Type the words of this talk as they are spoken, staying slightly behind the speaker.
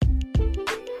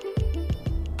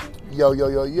Yo, yo,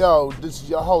 yo, yo, this is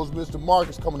your host, Mr.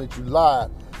 Marcus, coming at you live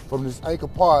from this Anchor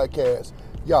podcast.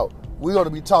 Yo, we're going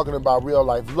to be talking about real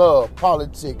life love,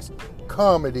 politics,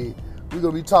 comedy. We're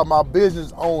going to be talking about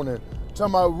business owning,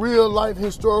 talking about real life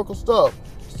historical stuff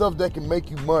that can make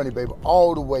you money, baby,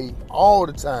 all the way, all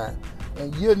the time.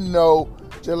 And you know,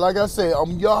 just like I said,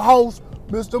 I'm your host,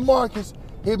 Mr. Marcus.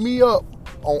 Hit me up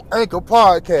on Anchor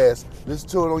Podcast. Listen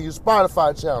to it on your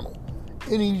Spotify channel.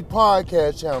 Any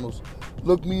podcast channels.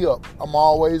 Look me up. I'm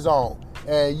always on.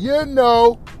 And you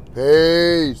know,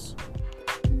 peace.